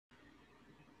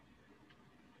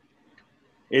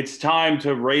It's time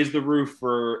to raise the roof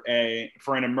for an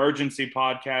emergency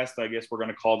podcast. I guess we're going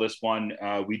to call this one.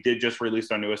 We did just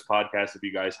release our newest podcast. If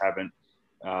you guys haven't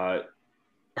uh,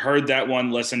 heard that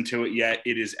one, listen to it yet.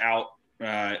 It is out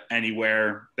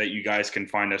anywhere that you guys can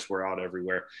find us. We're out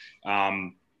everywhere.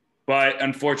 But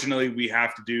unfortunately, we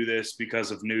have to do this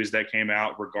because of news that came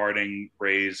out regarding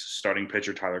Rays starting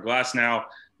pitcher Tyler Glasnow.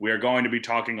 We are going to be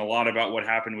talking a lot about what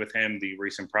happened with him, the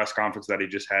recent press conference that he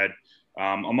just had,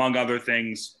 among other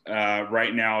things.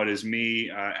 Right now, it is me,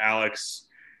 Alex,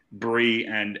 Bree,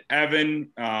 and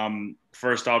Evan.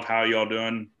 First off, how y'all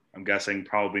doing? I'm guessing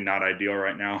probably not ideal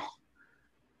right now.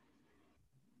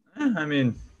 I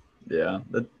mean, yeah,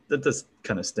 that does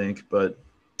kind of stink, but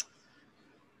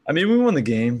I mean, we won the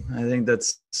game. I think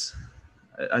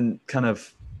I'm kind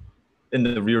of in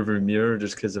the rearview mirror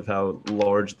just because of how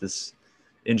large this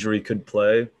injury could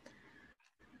play.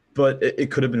 But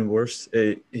it could have been worse.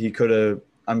 He could have.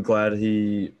 I'm glad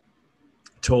he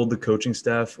told the coaching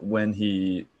staff when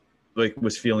he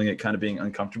was feeling it kind of being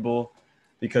uncomfortable,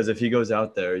 because if he goes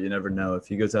out there, you never know. If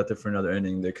he goes out there for another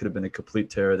inning, there could have been a complete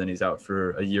tear. Then he's out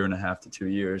for a year and a half to 2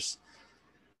 years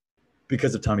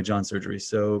because of Tommy John surgery.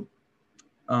 So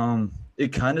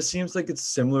it kind of seems like it's a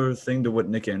similar thing to what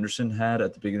Nick Anderson had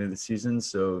at the beginning of the season.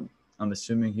 So I'm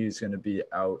assuming he's going to be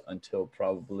out until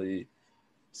probably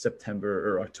September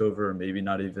or October, or maybe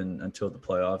not even until the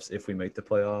playoffs, if we make the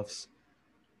playoffs.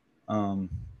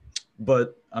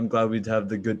 But I'm glad we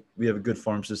have a good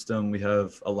farm system. We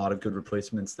have a lot of good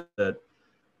replacements that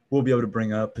we'll be able to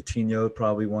bring up. Patino,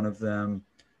 probably one of them.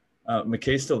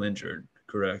 McKay's still injured,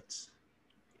 correct?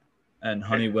 And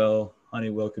Honeywell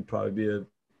could probably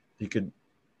he could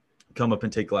come up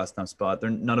and take Glasnow's spot.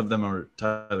 None of them are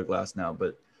Tyler Glasnow,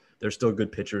 but they're still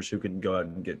good pitchers who can go out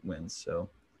and get wins. So,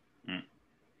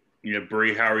 yeah,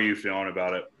 Bree, how are you feeling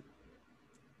about it?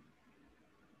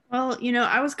 Well,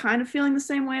 I was kind of feeling the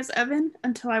same way as Evan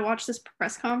until I watched this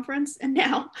press conference, and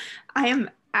now I am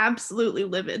absolutely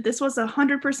livid. This was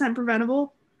 100%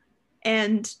 preventable,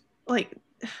 and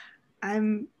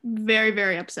I'm very,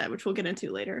 very upset, which we'll get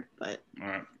into later. But all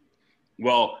right.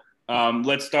 Well,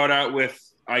 let's start out with,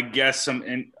 I guess,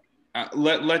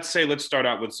 let's start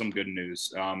out with some good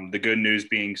news. The good news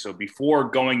being, so before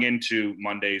going into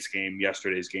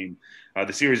yesterday's game,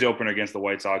 the series opener against the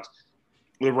White Sox,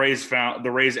 the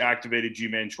Rays activated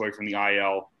Ji-Man Choi from the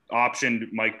IL,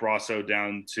 optioned Mike Brasso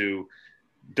down to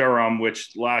Durham,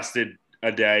 which lasted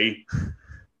a day.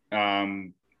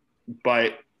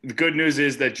 But the good news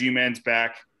is that G-Man's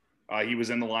back. He was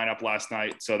in the lineup last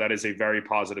night, so that is a very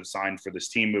positive sign for this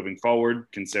team moving forward,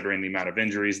 considering the amount of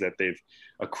injuries that they've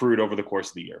accrued over the course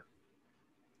of the year.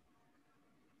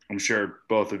 I'm sure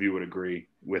both of you would agree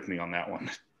with me on that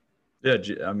one. Yeah,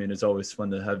 I mean, it's always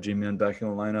fun to have G-Man back in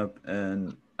the lineup.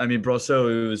 And, I mean,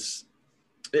 Brasso,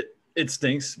 it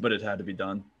stinks, but it had to be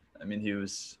done. I mean,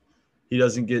 he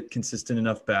doesn't get consistent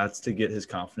enough bats to get his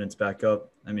confidence back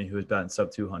up. I mean, he was batting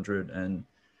sub 200, and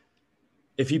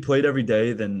if he played every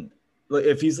day, then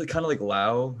if he's kind of like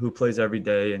Lau, who plays every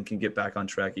day and can get back on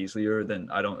track easier, then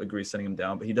I don't agree sending him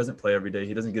down. But he doesn't play every day.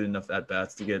 He doesn't get enough at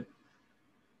bats to get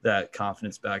that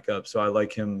confidence back up. So I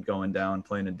like him going down,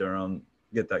 playing in Durham,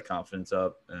 get that confidence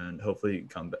up, and hopefully he can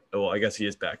come back. Well, I guess he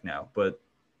is back now, but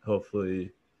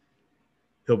hopefully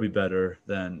he'll be better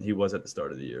than he was at the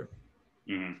start of the year.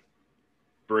 Mm-hmm.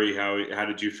 Bree, how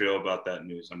did you feel about that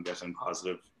news? I'm guessing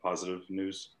positive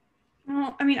news.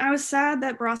 Well, I mean, I was sad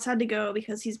that Brass had to go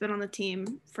because he's been on the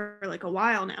team for a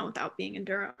while now without being in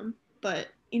Durham. But,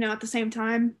 at the same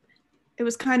time, it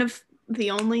was kind of the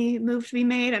only move to be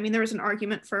made. I mean, there was an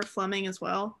argument for Fleming as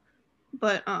well.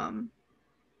 But,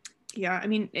 yeah, I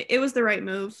mean, it was the right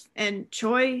move. And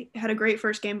Choi had a great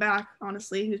first game back,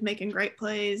 honestly. He was making great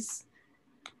plays.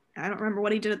 I don't remember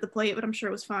what he did at the plate, but I'm sure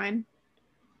it was fine.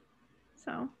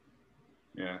 So.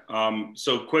 Yeah.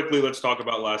 So quickly, let's talk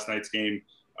about last night's game.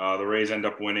 The Rays end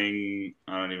up winning.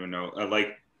 I don't even know.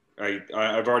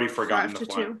 I've already forgotten the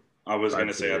final. I was going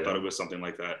to say, I thought it was something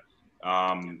like that.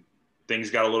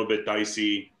 Things got a little bit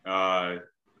dicey on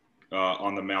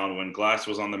the mound when Glass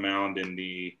was on the mound in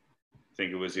I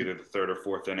think it was either the third or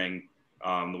fourth inning.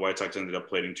 The White Sox ended up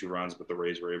plating 2 runs, but the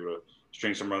Rays were able to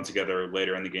string some runs together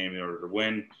later in the game in order to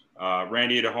win.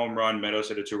 Randy had a home run. Meadows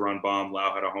hit a 2-run bomb.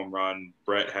 Lau had a home run.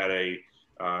 Brett had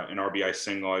an RBI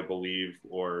single, I believe,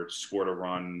 or scored a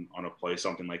run on a play,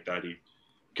 something like that. He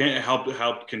can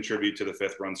help contribute to the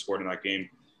 5th run scored in that game.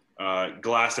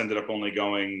 Glass ended up only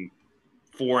going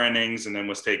 4 innings and then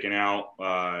was taken out,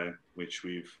 which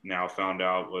we've now found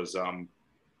out was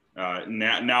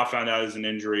now found out as an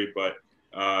injury. But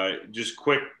just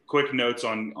quick notes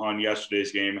on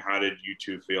yesterday's game. How did you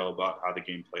two feel about how the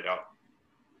game played out?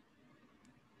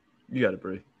 You got it,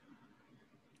 Bree.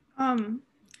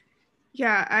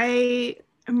 Yeah, I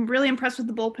am really impressed with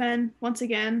the bullpen once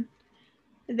again.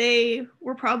 They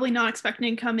were probably not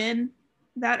expecting to come in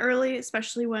that early,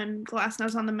 especially when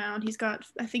Glasnow's on the mound.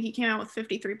 I think he came out with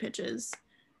 53 pitches.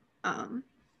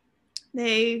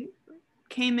 They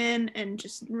came in and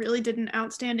just really did an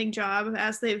outstanding job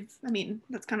that's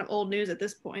kind of old news at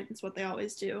this point. It's what they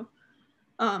always do.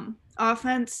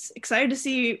 Offense, excited to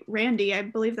see Randy. I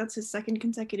believe that's his second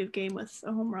consecutive game with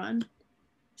a home run.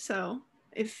 So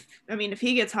if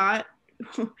he gets hot,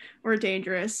 we're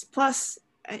dangerous. Plus,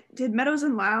 did Meadows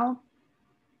and Lau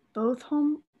both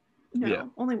home? No, yeah.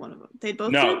 Only one of them. They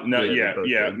both did?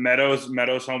 Yeah. Meadows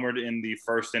homered in the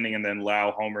first inning, and then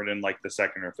Lau homered in like the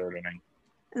second or third inning.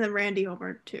 And then Randy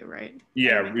homered too, right?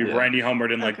 Yeah, Randy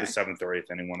homered in like the seventh or eighth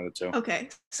inning, one of the two. Okay,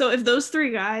 so if those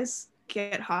three guys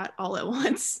get hot all at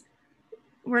once,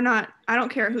 I don't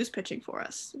care who's pitching for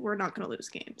us. We're not going to lose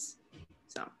games.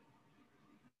 So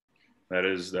that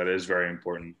is very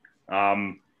important.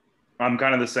 I'm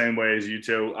kind of the same way as you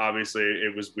two. Obviously,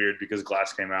 it was weird because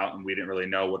Glass came out and we didn't really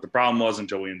know what the problem was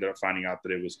until we ended up finding out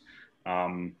that it was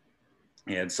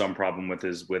he had some problem with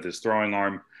his throwing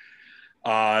arm.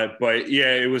 But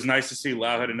yeah, it was nice to see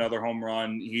Lau hit another home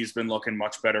run. He's been looking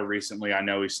much better recently. I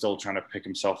know he's still trying to pick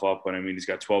himself up, but I mean, he's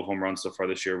got 12 home runs so far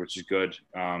this year, which is good.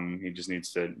 He just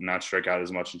needs to not strike out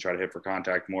as much and try to hit for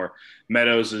contact more.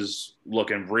 Meadows is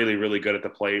looking really, really good at the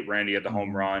plate. Randy had the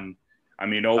home run. I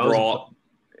mean, overall,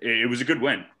 it was a good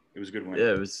win. It was a good win.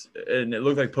 Yeah, it was, and it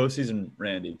looked like postseason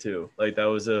Randy too. Like that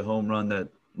was a home run that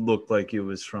looked like it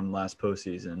was from last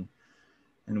postseason,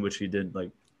 in which he did like,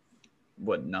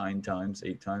 what, 9 times,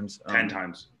 8 times? 10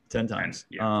 times. 10 times.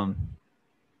 10, yeah.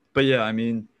 But yeah, I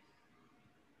mean,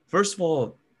 first of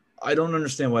all, I don't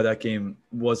understand why that game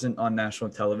wasn't on national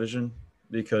television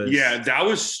because that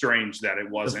was strange that it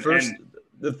wasn't.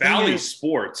 The Bally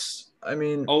Sports. I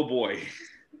mean, oh boy.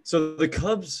 So the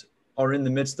Cubs are in the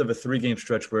midst of a 3-game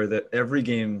stretch where every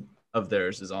game of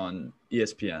theirs is on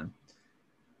ESPN,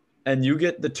 and you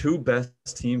get the 2 best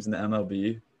teams in the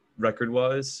MLB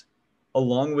record-wise,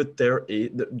 along with their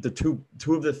 8, the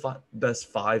two of the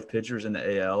best 5 pitchers in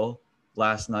the AL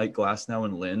last night, Glasnow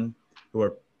and Lynn, who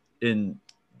are in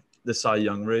the Cy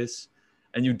Young race,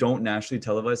 and you don't nationally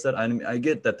televise that. I mean, I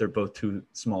get that they're both 2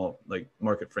 small like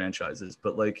market franchises,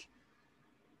 but like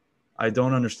I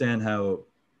don't understand how.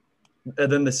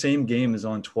 And then the same game is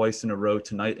on twice in a row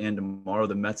tonight and tomorrow.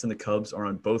 The Mets and the Cubs are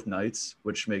on both nights,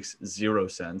 which makes 0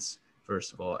 sense.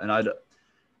 First of all, and I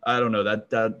don't know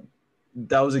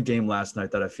that was a game last night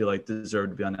that I feel like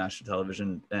deserved to be on national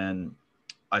television, and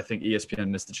I think ESPN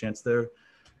missed a chance there.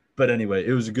 But anyway,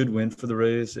 it was a good win for the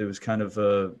Rays. It was kind of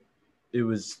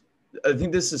I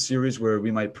think this is a series where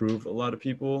we might prove a lot of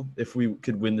people if we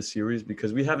could win the series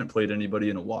because we haven't played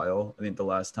anybody in a while. I think the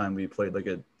last time we played like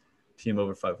a team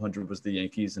over 500 was the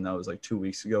Yankees, and that was like 2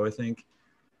 weeks ago, I think.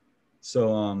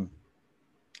 So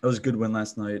it was a good win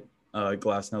last night.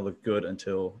 Glasnow looked good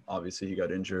until obviously he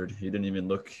got injured. He did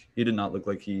not look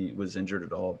like he was injured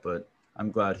at all, but I'm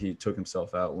glad he took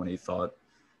himself out when he thought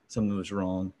something was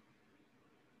wrong.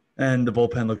 And the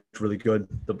bullpen looked really good.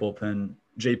 The bullpen,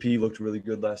 JP looked really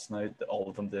good last night. All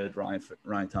of them did.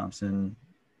 Ryan Thompson,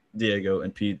 Diego,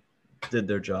 and Pete did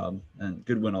their job, and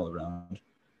good win all around.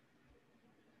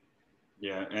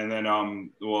 Yeah, and then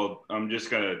I'm just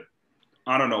gonna,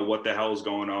 I don't know what the hell is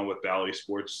going on with Bally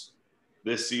Sports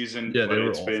this season, but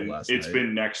it's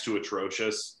been next to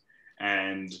atrocious,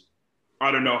 and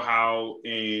I don't know how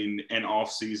in an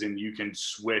off season you can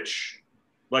switch.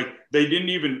 Like they didn't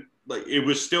even like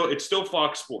it's still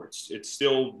Fox Sports, it's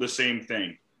still the same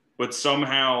thing, but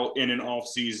somehow in an off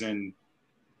season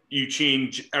you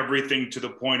change everything to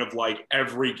the point of like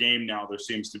every game now there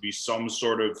seems to be some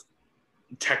sort of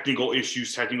technical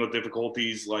issues, technical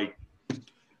difficulties. Like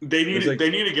they need to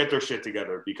get their shit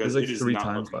together because it is 3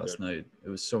 times last night. It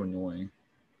was so annoying.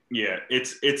 Yeah,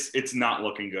 it's not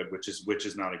looking good, which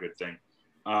is not a good thing.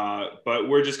 But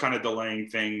we're just kind of delaying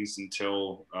things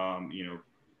until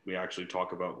we actually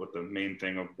talk about what the main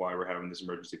thing of why we're having this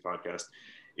emergency podcast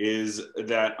is.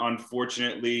 That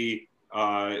unfortunately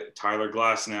Tyler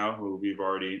Glasnow, who we've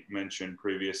already mentioned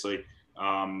previously,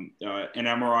 an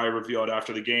MRI revealed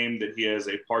after the game that he has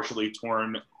a partially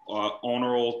torn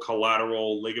ulnar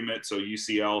collateral ligament, so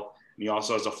UCL, and he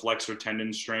also has a flexor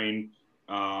tendon strain.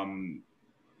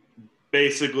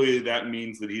 Basically, that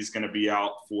means that he's going to be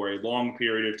out for a long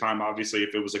period of time. Obviously,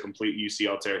 if it was a complete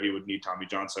UCL tear, he would need Tommy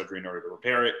John surgery in order to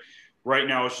repair it. Right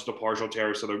now, it's just a partial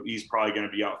tear, so he's probably going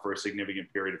to be out for a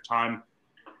significant period of time.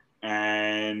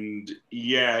 And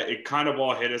yeah, it kind of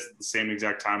all hit us at the same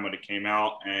exact time when it came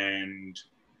out. And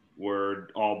we're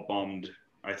all bummed.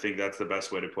 I think that's the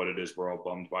best way to put it, is we're all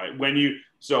bummed by it.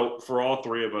 So for all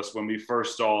three of us, when we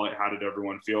first saw it, how did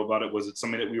everyone feel about it? Was it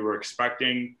something that we were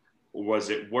expecting? Was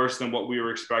it worse than what we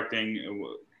were expecting?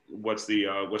 What's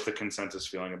the consensus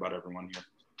feeling about everyone here?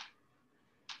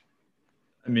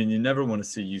 I mean, you never want to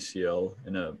see UCL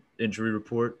in a injury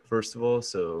report, first of all.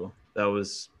 So that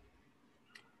was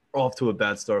off to a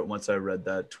bad start once I read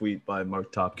that tweet by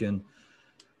Mark Topkin.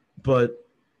 But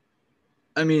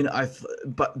I mean,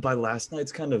 by last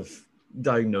night's kind of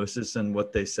diagnosis and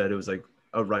what they said, it was like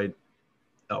a right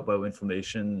elbow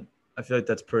inflammation. I feel like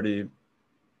that's pretty,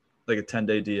 like a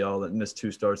 10-day DL that missed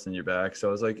 2 starts and you're back. So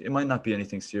I was like, it might not be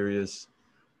anything serious.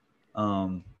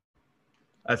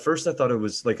 At first I thought it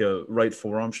was like a right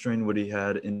forearm strain, what he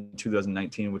had in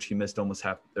 2019, which he missed almost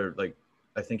half, or like,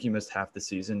 I think he missed half the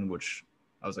season, which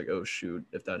I was like, oh shoot,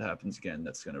 if that happens again,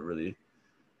 that's going to really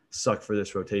suck for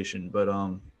this rotation. But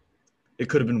it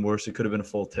could have been worse. It could have been a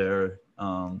full tear.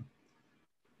 And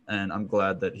I'm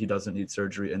glad that he doesn't need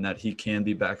surgery and that he can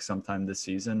be back sometime this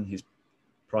season. He's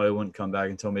probably wouldn't come back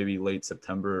until maybe late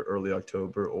September, early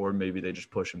October, or maybe they just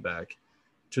push him back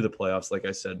to the playoffs, like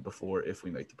I said before, if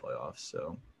we make the playoffs.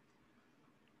 So,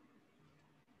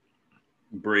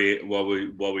 Bree, what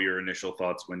were your initial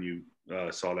thoughts when you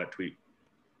saw that tweet?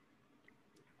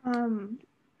 Well,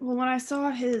 when I saw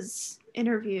his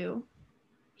interview,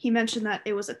 he mentioned that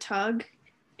it was a tug,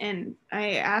 and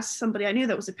I asked somebody I knew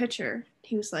that was a pitcher.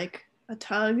 He was like, a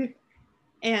tug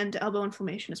and elbow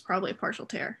inflammation is probably a partial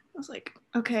tear. I was like,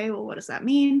 okay, well, what does that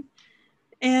mean?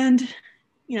 And,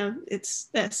 it's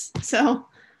this. So,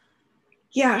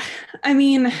 yeah, I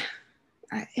mean,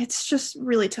 it's just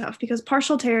really tough because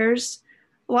partial tears,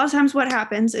 a lot of times what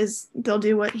happens is they'll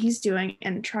do what he's doing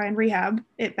and try and rehab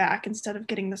it back instead of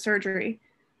getting the surgery.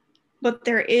 But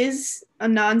there is a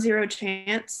non-zero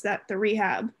chance that the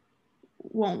rehab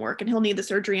won't work and he'll need the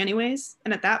surgery anyways.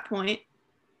 And at that point,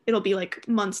 it'll be like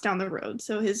months down the road.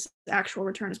 So his actual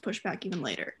return is pushed back even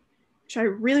later, which I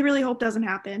really, really hope doesn't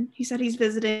happen. He said he's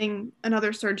visiting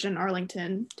another surgeon in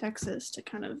Arlington, Texas, to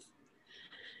kind of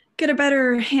get a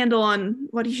better handle on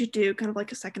what he should do, kind of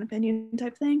like a second opinion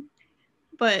type thing.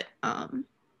 But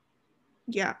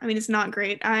yeah, I mean, it's not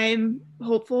great. I'm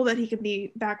hopeful that he can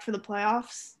be back for the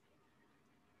playoffs.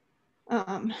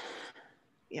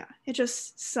 Yeah, it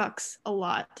just sucks a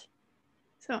lot.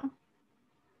 So.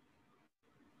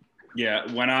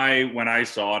 Yeah, when I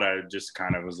saw it, I just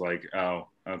kind of was like, oh,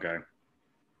 okay.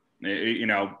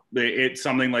 It's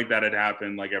something like that had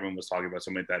happened, like everyone was talking about,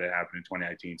 something like that had happened in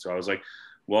 2019. So I was like,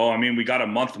 well, I mean, we got a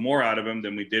month more out of him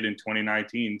than we did in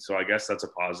 2019. So I guess that's a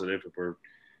positive if we're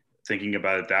thinking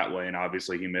about it that way. And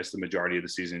obviously he missed the majority of the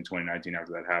season in 2019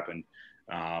 after that happened.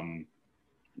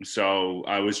 So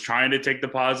I was trying to take the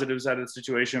positives out of the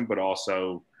situation, but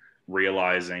also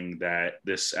realizing that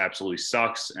this absolutely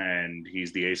sucks and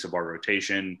he's the ace of our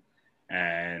rotation.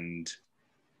 And,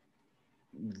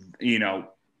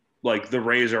 like the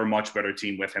Rays are a much better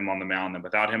team with him on the mound than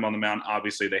without him on the mound.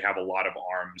 Obviously, they have a lot of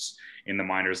arms in the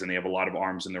minors and they have a lot of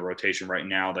arms in the rotation right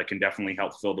now that can definitely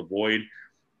help fill the void.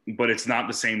 But it's not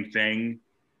the same thing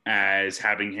as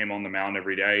having him on the mound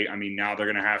every day. I mean, now they're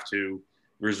going to have to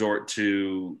resort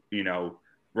to,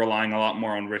 relying a lot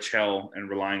more on Rich Hill and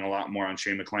relying a lot more on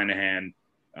Shane McClanahan,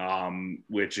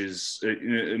 which is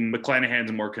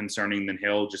McClanahan's more concerning than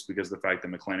Hill just because of the fact that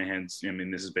McClanahan's,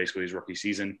 this is basically his rookie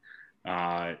season.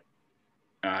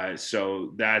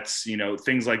 So that's,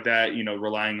 things like that,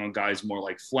 relying on guys more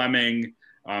like Fleming.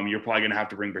 You're probably going to have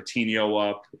to bring Bertinho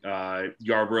up.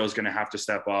 Yarbrough is going to have to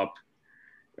step up.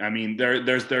 I mean,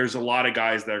 there's a lot of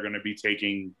guys that are going to be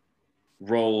taking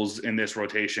roles in this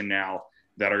rotation now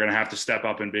that are going to have to step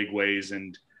up in big ways.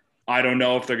 And I don't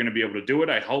know if they're going to be able to do it.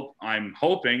 I'm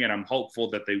hoping and I'm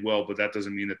hopeful that they will, but that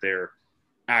doesn't mean that they're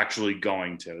actually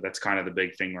going to. That's kind of the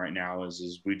big thing right now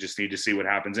is we just need to see what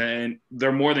happens. And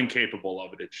they're more than capable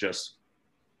of it. It's just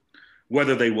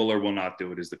whether they will or will not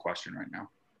do it is the question right now.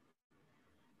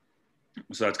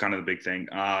 So that's kind of the big thing.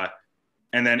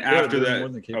 And then after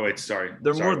that, oh wait, sorry.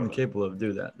 They're more than capable of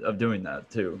doing that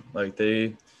too. Like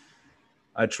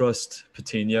I trust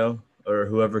Patino or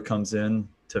whoever comes in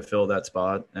to fill that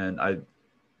spot. And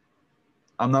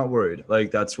I'm not worried. Like,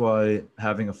 that's why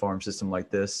having a farm system like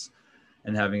this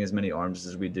and having as many arms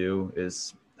as we do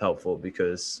is helpful,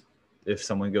 because if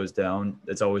someone goes down,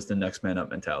 it's always the next man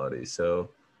up mentality. So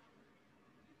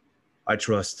I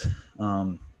trust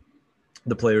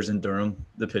the players in Durham,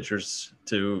 the pitchers,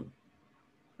 to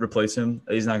replace him.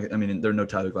 He's not, there are no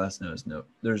Tyler Glasnows.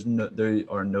 There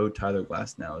are no Tyler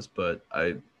Glasnows, but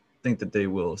I think that they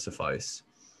will suffice.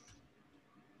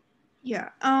 Yeah.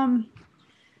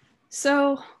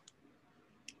 So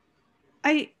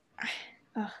I'm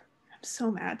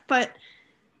so mad, but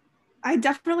I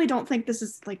definitely don't think this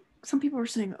is like some people are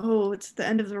saying, oh, it's the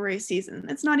end of the Rays season.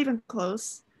 It's not even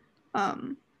close.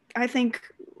 I think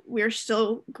we're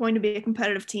still going to be a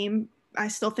competitive team. I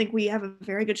still think we have a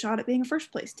very good shot at being a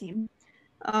first place team.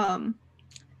 And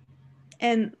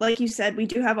like you said, we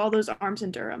do have all those arms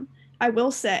in Durham. I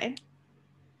will say,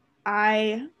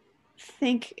 I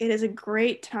think it is a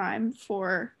great time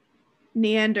for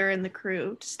Neander and the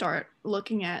crew to start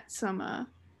looking at some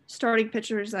starting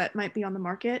pitchers that might be on the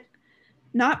market.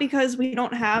 Not because we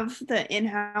don't have the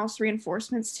in-house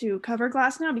reinforcements to cover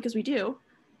Glasnow, because we do,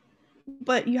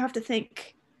 but you have to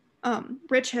think,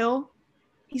 Rich Hill,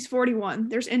 he's 41.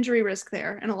 There's injury risk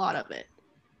there, and a lot of it.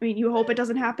 I mean, you hope it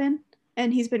doesn't happen,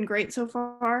 and he's been great so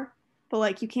far, but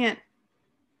like you can't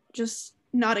just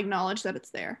not acknowledge that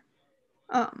it's there.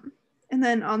 And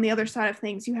then on the other side of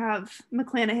things, you have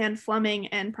McClanahan, Fleming,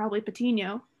 and probably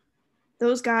Patino.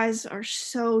 Those guys are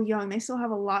so young. They still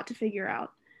have a lot to figure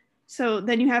out. So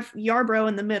then you have Yarbrough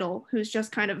in the middle, who's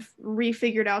just kind of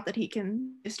refigured out that he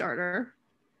can be a starter.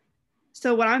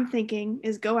 So what I'm thinking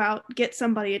is go out, get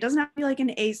somebody. It doesn't have to be like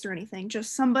an ace or anything.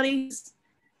 Just somebody's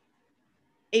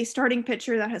a starting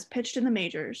pitcher that has pitched in the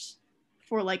majors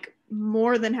for like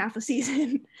more than half a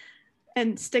season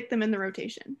and stick them in the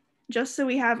rotation. Just so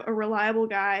we have a reliable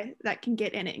guy that can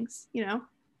get innings, you know?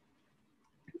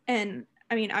 And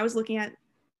I mean, I was looking at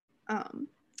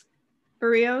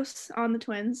Barrios on the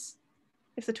Twins.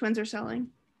 If the Twins are selling,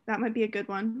 that might be a good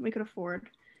one we could afford.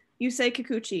 Yusei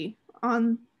Kikuchi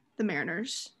on the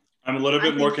Mariners. I'm a little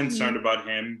bit more concerned about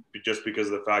him just because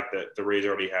of the fact that the Rays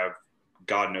already have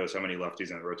God knows how many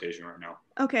lefties in the rotation right now.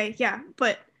 Okay, yeah,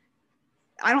 but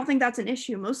I don't think that's an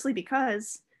issue, mostly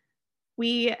because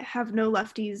we have no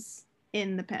lefties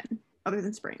in the pen other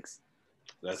than Springs.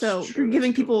 That's so true. You're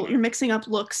giving people, you're mixing up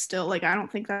looks still. Like, I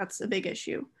don't think that's a big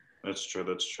issue. That's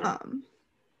true.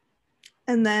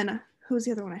 And then who's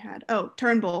the other one I had? Oh,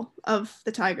 Turnbull of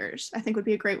the Tigers. I think would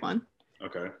be a great one.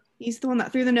 Okay. He's the one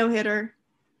that threw the no-hitter.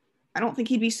 I don't think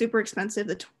he'd be super expensive.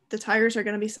 The Tigers are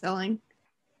going to be selling.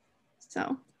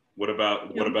 So. What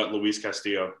about Luis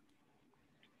Castillo?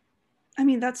 I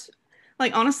mean, that's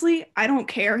like, honestly, I don't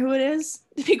care who it is,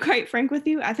 to be quite frank with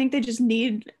you. I think they just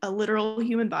need a literal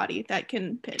human body that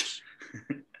can pitch.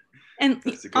 And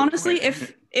honestly,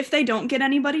 if they don't get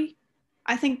anybody,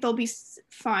 I think they'll be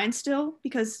fine still,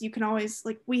 because you can always,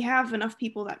 like, we have enough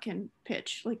people that can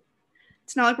pitch. Like,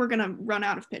 it's not like we're going to run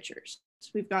out of pitchers.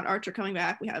 We've got Archer coming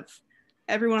back. We have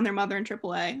everyone and their mother in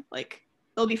AAA. Like,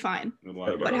 they'll be fine.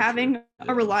 But having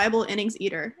a reliable innings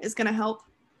eater is going to help.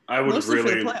 I would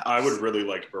really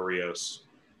like Barrios.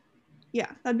 Yeah,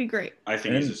 that'd be great. I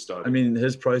think he's a stud. I mean,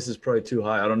 his price is probably too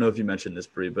high. I don't know if you mentioned this,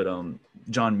 Bree, but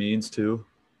John Means too.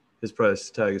 His price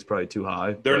tag is probably too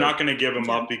high. They're not going to give him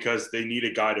up because they need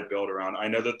a guy to build around. I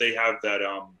know that they have that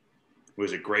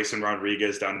was it Grayson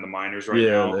Rodriguez down in the minors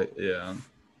now?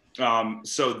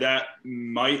 So that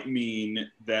might mean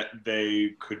that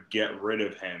they could get rid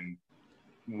of him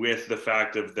with the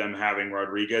fact of them having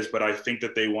Rodriguez, but I think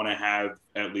that they want to have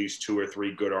at least 2 or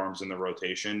 3 good arms in the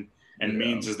rotation. And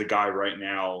Means is the guy right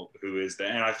now who is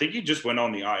and I think he just went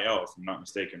on the IL, if I'm not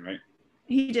mistaken, right?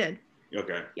 He did.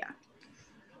 Okay. Yeah.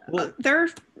 Well, there are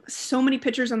so many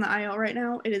pitchers on the IL right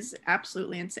now. It is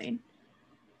absolutely insane.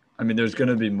 I mean, there's going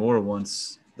to be more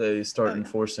once they start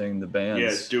enforcing the bans.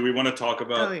 Yes. Do we want to talk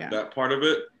about that part of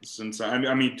it? Since I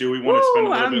mean, do we want to spend a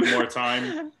little bit more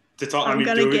time to talk? I'm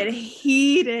gonna get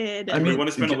heated. Do we want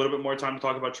to spend a little bit more time to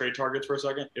talk about trade targets for a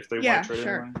second, if they want to trade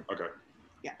anyone? Okay.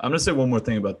 Yeah. I'm gonna say one more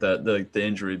thing about that, the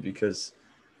injury, because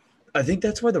I think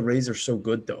that's why the Rays are so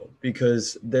good, though,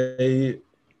 because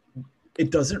it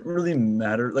doesn't really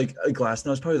matter. Like,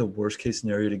 Glasnow is probably the worst case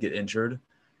scenario to get injured.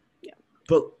 Yeah.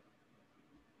 But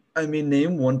I mean,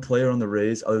 name one player on the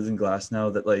Rays other than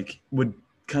Glasnow that like would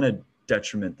kind of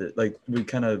detriment that, like, would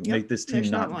kind of make this team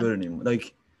not good anymore.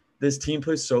 Like, this team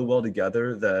plays so well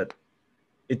together that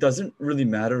it doesn't really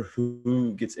matter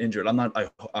who gets injured. I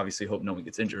obviously hope no one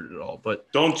gets injured at all,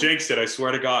 but don't jinx it. I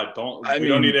swear to God, we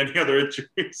don't need any other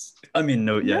injuries. I mean,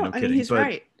 no kidding. I mean, he's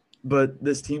right. But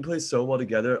this team plays so well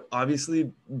together.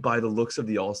 Obviously, by the looks of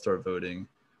the All-Star voting,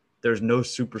 there's no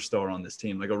superstar on this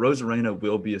team. Like, a Rosarena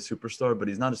will be a superstar, but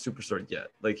he's not a superstar yet.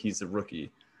 Like, he's a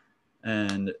rookie.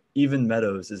 And even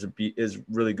Meadows is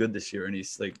really good this year, and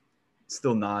he's like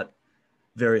still not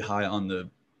very high on the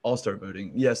All-Star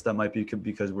voting. Yes, that might be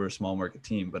because we're a small market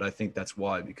team, but I think that's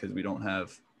why, because we don't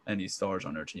have any stars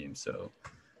on our team. So,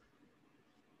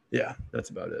 yeah, that's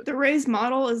about it. The Rays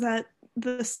model is that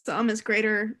the sum is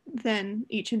greater than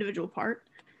each individual part.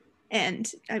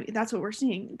 And I mean, that's what we're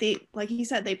seeing. They, like he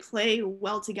said, they play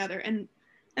well together. And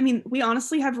I mean, we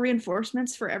honestly have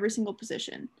reinforcements for every single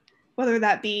position, whether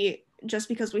that be just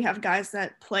because we have guys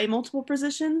that play multiple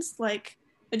positions, like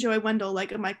a Joey Wendell,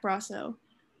 like a Mike Brasso,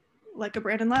 like a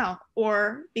Brandon Lau,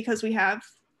 or because we have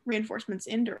reinforcements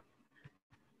in Durham.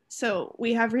 So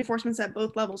we have reinforcements at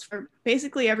both levels for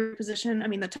basically every position. I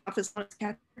mean, the toughest one is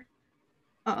catcher.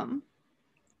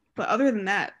 But other than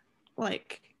that,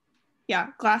 like, yeah,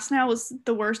 Glasnow was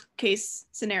the worst case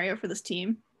scenario for this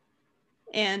team.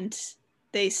 And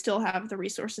they still have the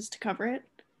resources to cover it.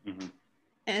 Mm-hmm.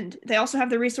 And they also have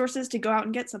the resources to go out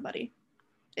and get somebody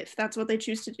if that's what they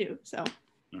choose to do. So,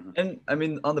 and I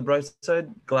mean, on the bright side,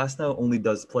 Glasnow only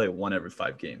does play 1 every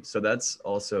 5 games. So that's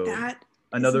also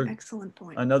another excellent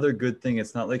point. Another good thing.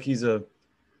 It's not like he's a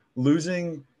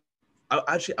losing. I'm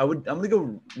going to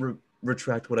go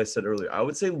retract what I said earlier. I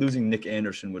would say losing Nick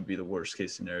Anderson would be the worst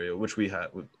case scenario,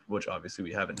 which obviously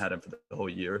we haven't had him for the whole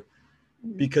year.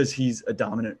 Because he's a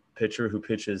dominant pitcher who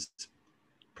pitches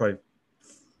probably,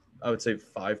 I would say,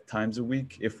 5 times a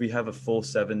week. If we have a full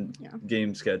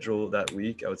 7-game schedule that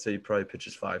week, I would say he probably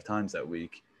pitches 5 times that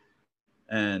week.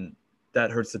 And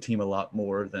that hurts the team a lot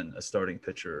more than a starting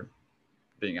pitcher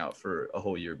being out for a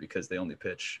whole year because they only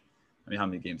pitch. I mean, how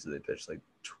many games do they pitch? Like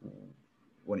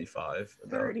 25?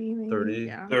 30, maybe. 30?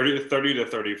 Yeah. 30 to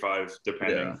 35,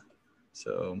 depending. Yeah.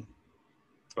 So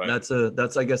but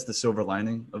that's I guess the silver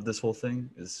lining of this whole thing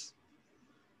is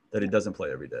that he doesn't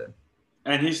play every day.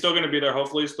 And he's still going to be there.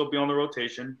 Hopefully he'll still be on the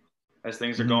rotation as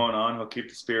things are going on. He'll keep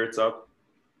the spirits up.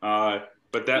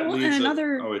 But that leads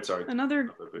another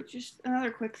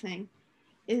quick thing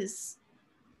is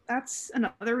that's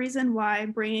another reason why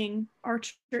bringing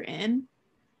Archer in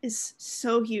is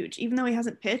so huge. Even though he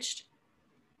hasn't pitched,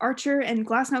 Archer and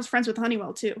Glasnow's friends with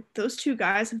Honeywell too. Those 2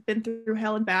 guys have been through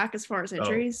hell and back as far as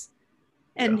injuries.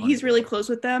 And he's really close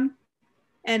with them.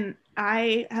 And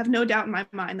I have no doubt in my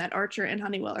mind that Archer and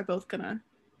Honeywell are both going to,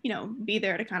 be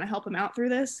there to kind of help him out through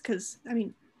this. Because, I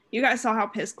mean, you guys saw how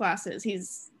pissed Glass is.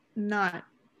 He's not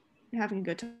having a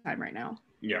good time right now.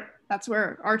 Yeah. That's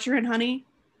where Archer and Honey,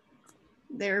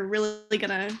 they're really going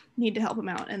to need to help him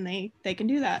out. And they can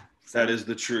do that. So. That is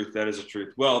the truth. That is the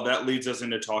truth. Well, that leads us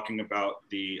into talking about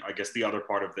the other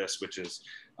part of this, which is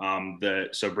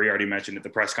so Bree already mentioned at the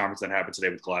press conference that happened today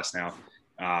with Glasnow.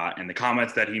 And the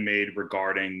comments that he made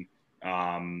regarding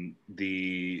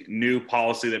the new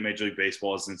policy that Major League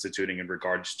Baseball is instituting in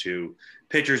regards to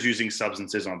pitchers using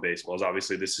substances on baseballs.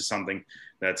 Obviously, this is something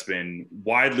that's been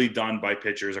widely done by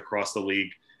pitchers across the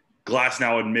league.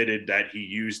 Glasnow admitted that he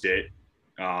used it,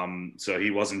 so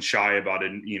he wasn't shy about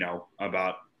it.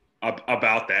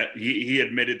 About that. He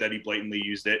admitted that he blatantly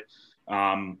used it.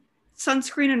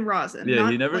 Sunscreen and rosin. Yeah,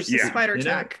 he never said spider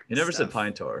tack. He never said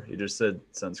pine tar. He just said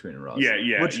sunscreen and rosin.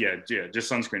 Yeah,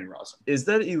 just sunscreen and rosin. Is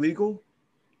that illegal?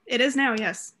 It is now,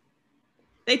 yes.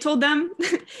 They told them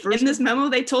in this memo,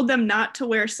 they told them not to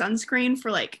wear sunscreen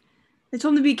for they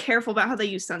told them to be careful about how they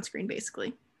use sunscreen,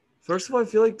 basically. First of all, I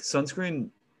feel like sunscreen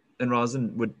and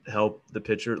rosin would help the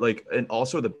pitcher, and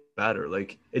also the batter.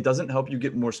 It doesn't help you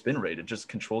get more spin rate. It just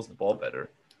controls the ball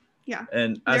better. Yeah.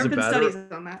 And there as have a been batter,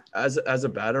 studies on that. As a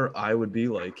batter, I would be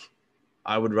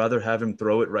I would rather have him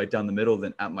throw it right down the middle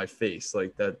than at my face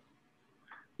like that.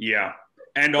 Yeah.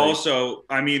 And also,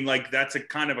 I mean, that's a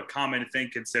kind of a common thing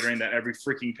considering that every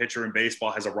freaking pitcher in baseball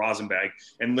has a rosin bag.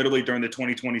 And literally during the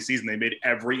 2020 season, they made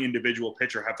every individual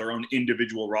pitcher have their own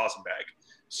individual rosin bag.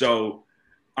 So,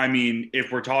 I mean,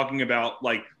 if we're talking about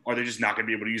are they just not going to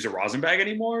be able to use a rosin bag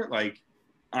anymore?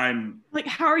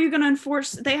 How are you going to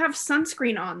enforce? They have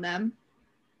sunscreen on them.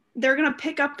 They're going to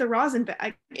pick up the rosin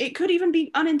bag. It could even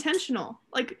be unintentional.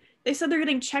 They said they're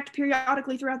getting checked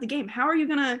periodically throughout the game. How are you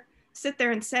going to sit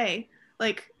there and say,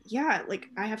 I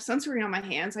have sunscreen on my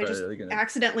hands. I just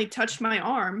accidentally touched my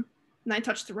arm and I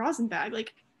touched the rosin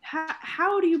bag.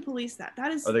 How do you police that?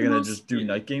 That is Are they going to just do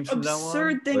night games from now on?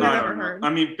 Absurd thing I've ever heard.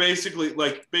 I mean, basically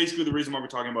the reason why we're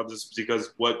talking about this is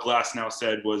because what Glasnow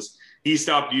said was he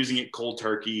stopped using it cold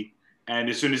turkey. And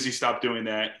as soon as he stopped doing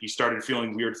that, he started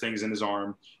feeling weird things in his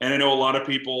arm. And I know a lot of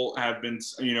people have been,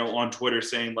 on Twitter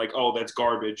saying oh, that's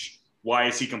garbage. Why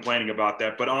is he complaining about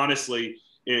that? But honestly,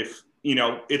 if,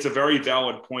 it's a very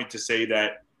valid point to say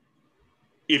that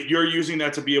if you're using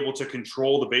that to be able to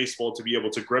control the baseball, to be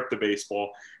able to grip the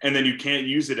baseball, and then you can't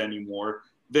use it anymore,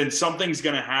 then something's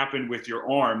going to happen with your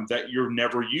arm that you're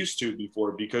never used to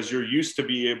before, because you're used to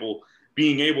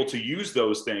being able to use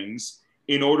those things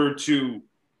in order to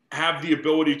have the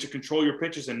ability to control your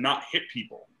pitches and not hit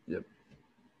people. Yep.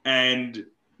 And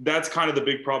that's kind of the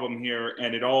big problem here.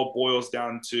 And it all boils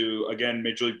down to, again,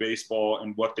 Major League Baseball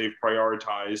and what they've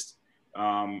prioritized,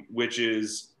 which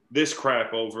is this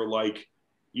crap over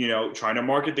trying to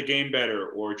market the game better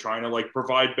or trying to like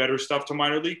provide better stuff to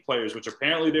minor league players, which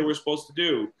apparently they were supposed to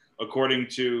do according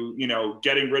to,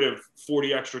 getting rid of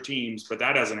 40 extra teams, but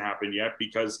that hasn't happened yet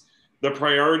because the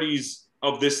priorities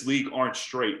of this league aren't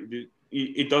straight.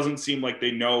 It doesn't seem like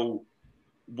they know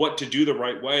what to do the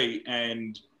right way.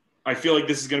 And I feel like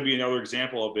this is going to be another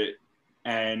example of it.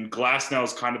 And Glasnow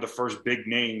is kind of the first big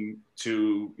name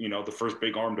to, the first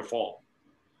big arm to fall.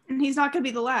 And he's not going to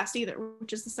be the last either,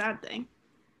 which is the sad thing.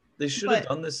 They should have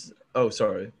done this. Oh,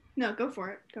 sorry. No, go for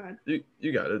it. Go ahead.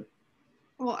 You got it.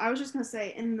 Well, I was just going to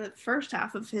say, in the first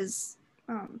half of his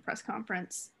press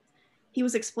conference, he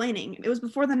was explaining. It was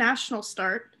before the national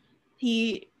start.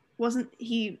 He wasn't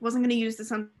going to use the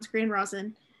sunscreen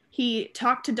rosin. He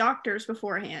talked to doctors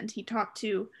beforehand. He talked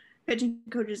to pitching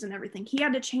coaches and everything. He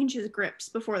had to change his grips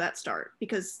before that start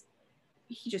because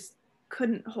he just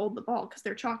couldn't hold the ball because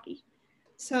they're chalky.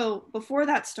 So before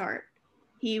that start,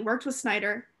 he worked with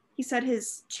Snyder. He said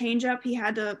his changeup, he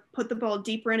had to put the ball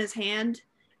deeper in his hand,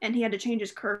 and he had to change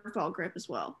his curveball grip as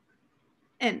well.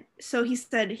 And so he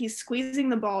said he's squeezing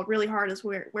the ball really hard,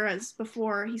 whereas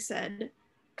before he said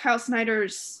Kyle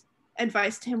Snyder's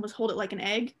advice to him was hold it like an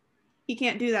egg. He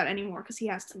can't do that anymore because he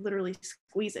has to literally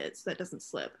squeeze it so that it doesn't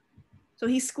slip. So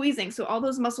he's squeezing. So all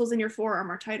those muscles in your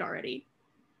forearm are tight already,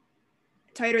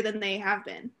 tighter than they have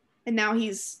been. And now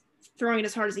he's throwing it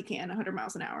as hard as he can, 100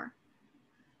 miles an hour.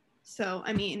 So,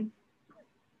 I mean,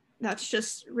 that's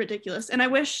just ridiculous. And I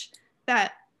wish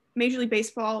that Major League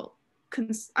Baseball,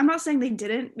 I'm not saying they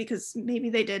didn't because maybe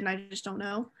they did and I just don't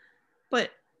know. But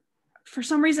for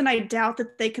some reason, I doubt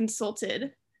that they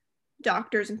consulted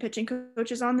doctors and pitching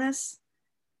coaches on this.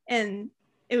 And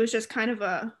it was just kind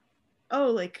of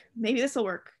maybe this will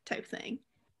work type thing.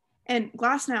 And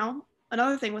Glasnow,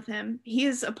 another thing with him, he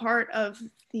is a part of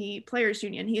the players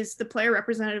union. He is the player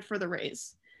representative for the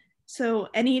Rays. So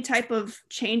any type of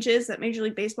changes that Major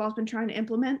League Baseball has been trying to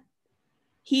implement,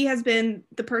 he has been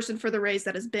the person for the Rays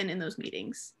that has been in those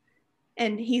meetings.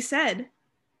 And he said,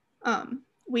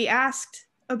 we asked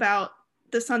about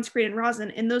the sunscreen and rosin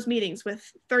in those meetings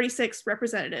with 36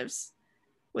 representatives,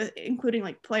 including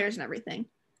like players and everything.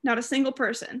 Not a single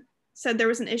person said there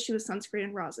was an issue with sunscreen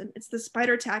and rosin. It's the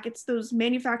spider tack. It's those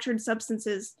manufactured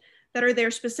substances that are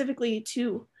there specifically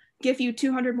to give you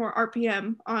 200 more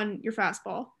RPM on your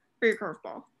fastball or your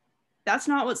curveball. That's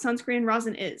not what sunscreen and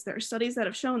rosin is. There are studies that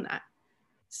have shown that.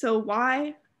 So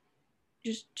why,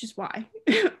 just why?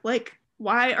 Like,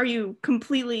 why are you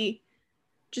completely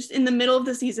just in the middle of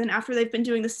the season after they've been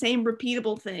doing the same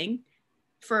repeatable thing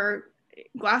for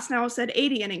Glasnow said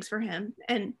 80 innings for him.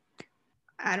 And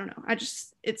I don't know.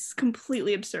 It's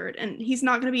completely absurd. And he's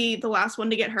not going to be the last one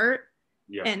to get hurt.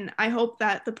 Yeah. And I hope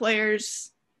that the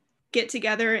players get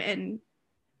together and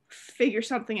figure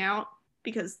something out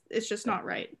because it's just not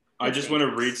right. I just want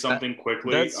to read something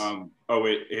quickly. Wait,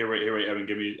 Evan,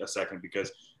 give me a second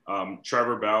because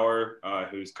Trevor Bauer,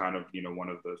 who's kind of, one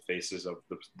of the faces of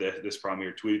this problem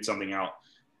here, tweeted something out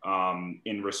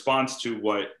in response to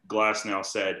what Glasnow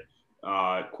said,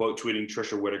 quote tweeting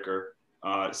Trisha Whitaker,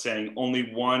 saying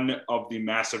only one of the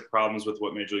massive problems with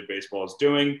what Major League Baseball is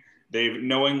doing. They've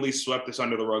knowingly swept this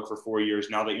under the rug for 4 years.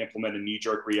 Now they implement a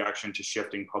knee-jerk reaction to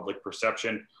shifting public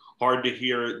perception. Hard to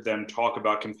hear them talk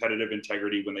about competitive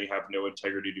integrity when they have no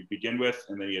integrity to begin with.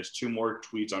 And then he has 2 more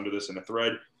tweets under this in a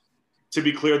thread. To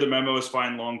be clear, the memo is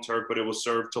fine long-term, but it will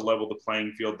serve to level the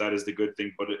playing field. That is the good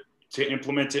thing. But to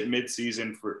implement it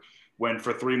mid-season when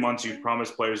for 3 months you've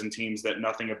promised players and teams that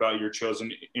nothing about your chosen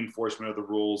enforcement of the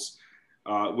rules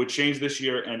would change this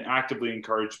year and actively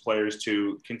encourage players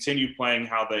to continue playing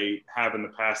how they have in the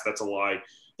past, that's a lie.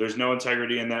 There's no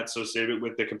integrity in that, so save it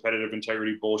with the competitive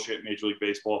integrity bullshit, Major League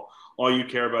Baseball. All you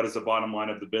care about is the bottom line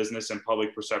of the business and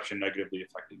public perception negatively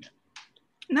affecting it.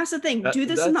 And that's the thing. Do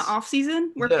this in the off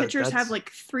season where pitchers have like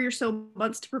 3 or so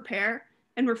months to prepare,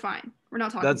 and we're fine. We're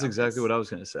not talking. That's exactly what I was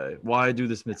going to say. Why do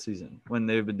this midseason when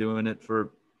they've been doing it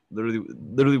for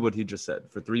literally what he just said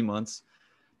for 3 months?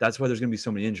 That's why there's going to be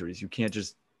so many injuries. You can't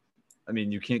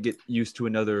you can't get used to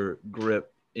another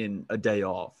grip in a day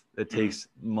off. It takes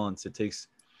months.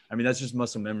 That's just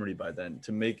muscle memory by then.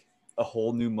 To make a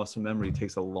whole new muscle memory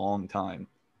takes a long time.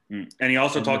 And he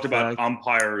also talked about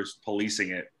umpires policing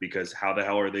it because how the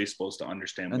hell are they supposed to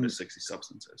understand what a 60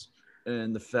 substance is?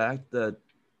 And the fact that,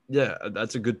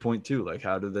 that's a good point too. Like,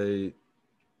 how do they,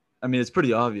 it's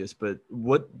pretty obvious, but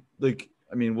what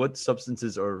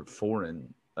substances are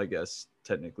foreign, I guess,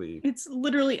 technically? It's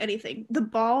literally anything. The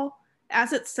ball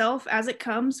as itself, as it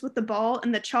comes with the ball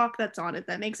and the chalk that's on it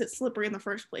that makes it slippery in the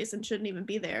first place and shouldn't even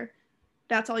be there.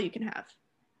 That's all you can have.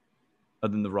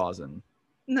 Other than the rosin.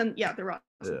 And then, the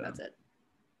rosin, that's it.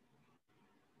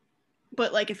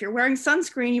 But like if you're wearing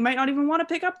sunscreen, you might not even want to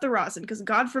pick up the rosin because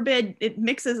God forbid it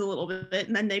mixes a little bit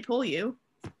and then they pull you.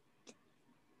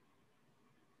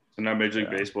 So now Major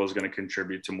League Baseball is going to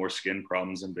contribute to more skin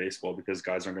problems in baseball because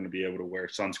guys aren't going to be able to wear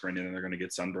sunscreen and then they're going to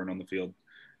get sunburn on the field,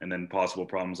 and then possible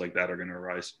problems like that are going to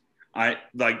arise.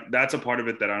 That's a part of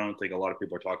it that I don't think a lot of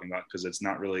people are talking about because it's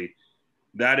not really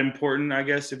that important, I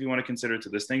guess, if you want to consider it to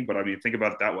this thing. But I mean, think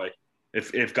about it that way.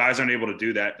 If guys aren't able to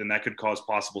do that, then that could cause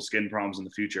possible skin problems in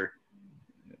the future.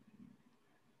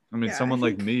 I mean, someone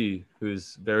like me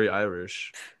who's very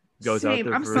Irish goes out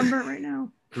there I'm sunburnt right now.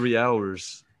 3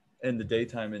 hours in the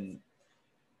daytime, and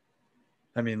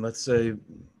I mean, let's say,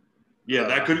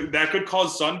 that could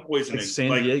cause sun poisoning. Like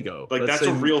San Diego, like that's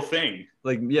a real thing.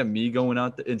 Like me going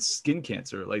out and skin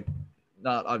cancer, like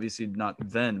not obviously not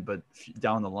then, but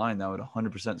down the line that would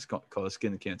 100% cause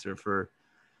skin cancer for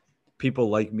people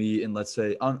like me. And let's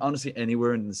say honestly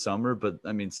anywhere in the summer, but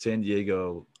I mean San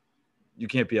Diego, you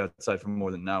can't be outside for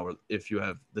more than an hour if you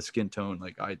have the skin tone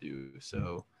like I do.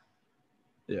 So,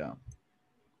 yeah.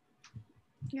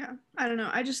 Yeah, I don't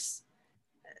know.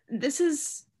 This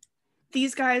is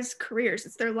these guys' careers.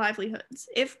 It's their livelihoods.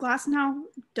 If Glasnow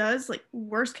does, like,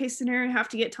 worst case scenario, have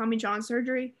to get Tommy John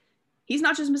surgery, he's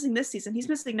not just missing this season. He's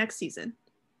missing next season.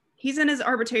 He's in his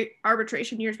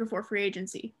arbitration years before free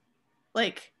agency.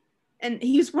 Like, and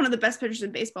he's one of the best pitchers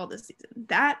in baseball this season.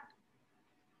 That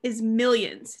is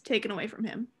millions taken away from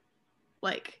him.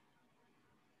 Like,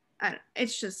 it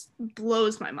just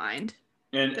blows my mind.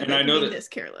 And I know that this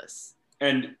careless.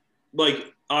 And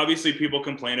like obviously people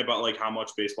complain about like how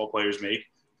much baseball players make,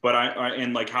 but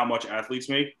and like how much athletes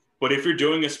make. But if you're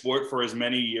doing a sport for as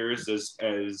many years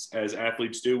as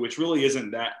athletes do, which really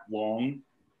isn't that long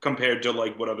compared to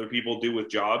like what other people do with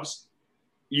jobs,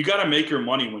 you got to make your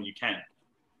money when you can.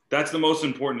 That's the most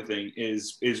important thing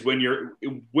is when you're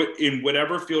in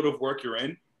whatever field of work you're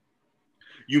in,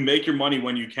 you make your money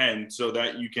when you can so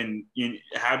that you can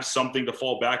have something to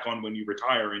fall back on when you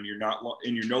retire and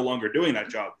you're no longer doing that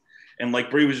job. And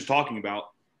like Bree was just talking about,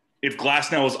 if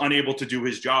Glasnow is unable to do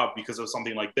his job because of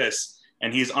something like this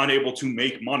and he's unable to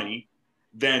make money,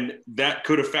 then that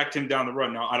could affect him down the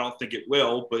road. Now, I don't think it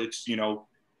will, but it's,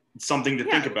 something to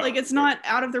think about. Like it's not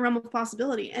out of the realm of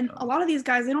possibility. And a lot of these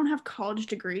guys, they don't have college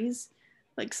degrees.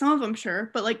 Like some of them, sure,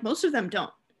 but like most of them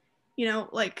don't.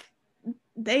 Like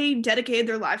they dedicated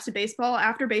their lives to baseball.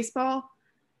 After baseball,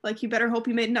 like you better hope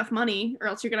you made enough money or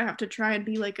else you're going to have to try and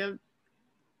be like a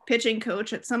pitching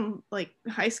coach at some like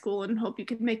high school and hope you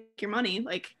can make your money.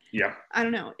 Like, yeah, I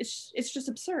don't know. It's just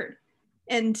absurd.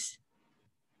 And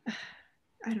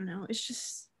I don't know.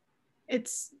 It's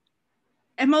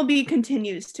MLB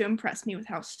continues to impress me with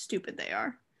how stupid they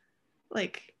are.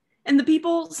 Like, and the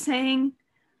people saying,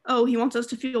 oh, he wants us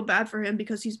to feel bad for him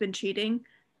because he's been cheating.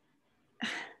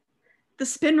 The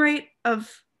spin rate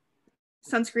of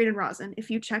sunscreen and rosin,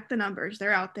 if you check the numbers,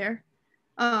 they're out there.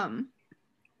 Sunscreen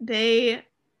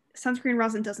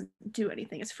rosin doesn't do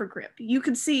anything. It's for grip. You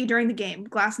could see during the game,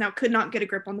 Glasnow could not get a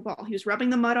grip on the ball. He was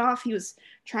rubbing the mud off. He was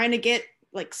trying to get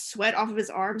like sweat off of his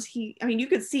arms. You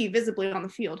could see visibly on the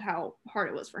field how hard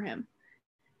it was for him.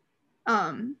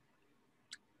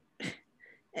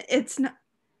 It's not,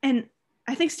 and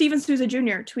I think Steven Souza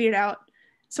Jr. tweeted out,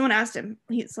 someone asked him,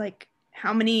 he's like,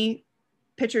 how many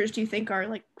pitchers do you think are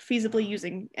like feasibly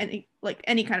using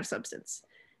any kind of substance?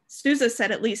 Souza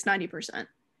said at least 90%.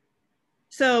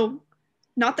 So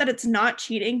not that it's not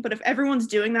cheating, but if everyone's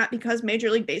doing that because Major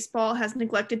League Baseball has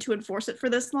neglected to enforce it for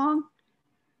this long,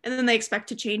 and then they expect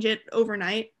to change it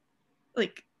overnight,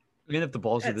 like, I mean, if the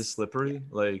balls are this slippery,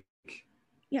 like,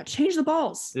 yeah, change the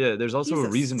balls. Yeah, there's also a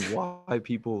reason why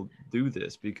people do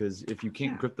this, because if you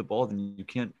can't grip the ball, then you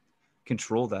can't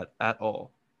control that at all.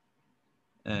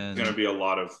 And there's going to be a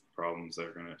lot of problems that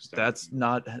are going to stem.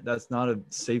 That's not a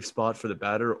safe spot for the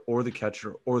batter or the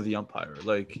catcher or the umpire.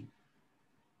 Like,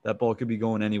 that ball could be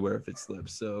going anywhere if it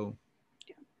slips. So,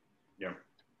 yeah.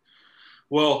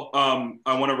 Well,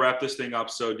 I want to wrap this thing up.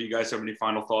 So, do you guys have any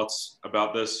final thoughts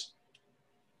about this?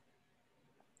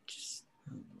 Just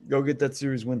go get that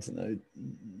series win tonight.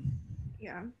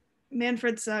 Yeah.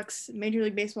 Manfred sucks. Major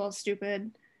League Baseball is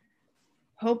stupid.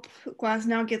 Hope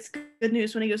Glasnow gets good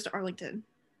news when he goes to Arlington.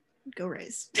 Go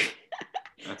Rays.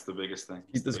 That's the biggest thing.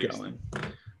 Keep this going.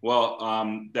 Well,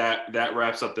 that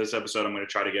wraps up this episode. I'm going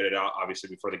to try to get it out, obviously,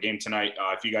 before the game tonight.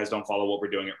 If you guys don't follow what we're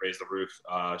doing at Raise the Roof,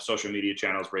 social media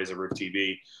channels, Raise the Roof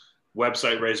TV,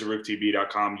 website,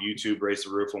 raisetherooftv.com, YouTube, Raise the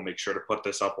Roof. We'll make sure to put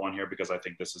this up on here because I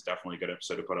think this is definitely a good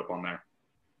episode to put up on there.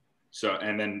 So,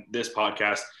 and then this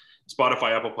podcast,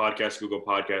 Spotify, Apple Podcasts, Google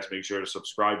Podcasts, make sure to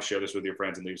subscribe, share this with your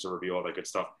friends, and leave us a review, all that good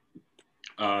stuff.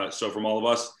 So from all of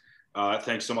us,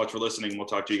 Thanks so much for listening. We'll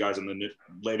talk to you guys in the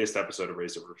latest episode of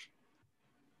Raise the Roof.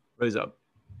 Raise up.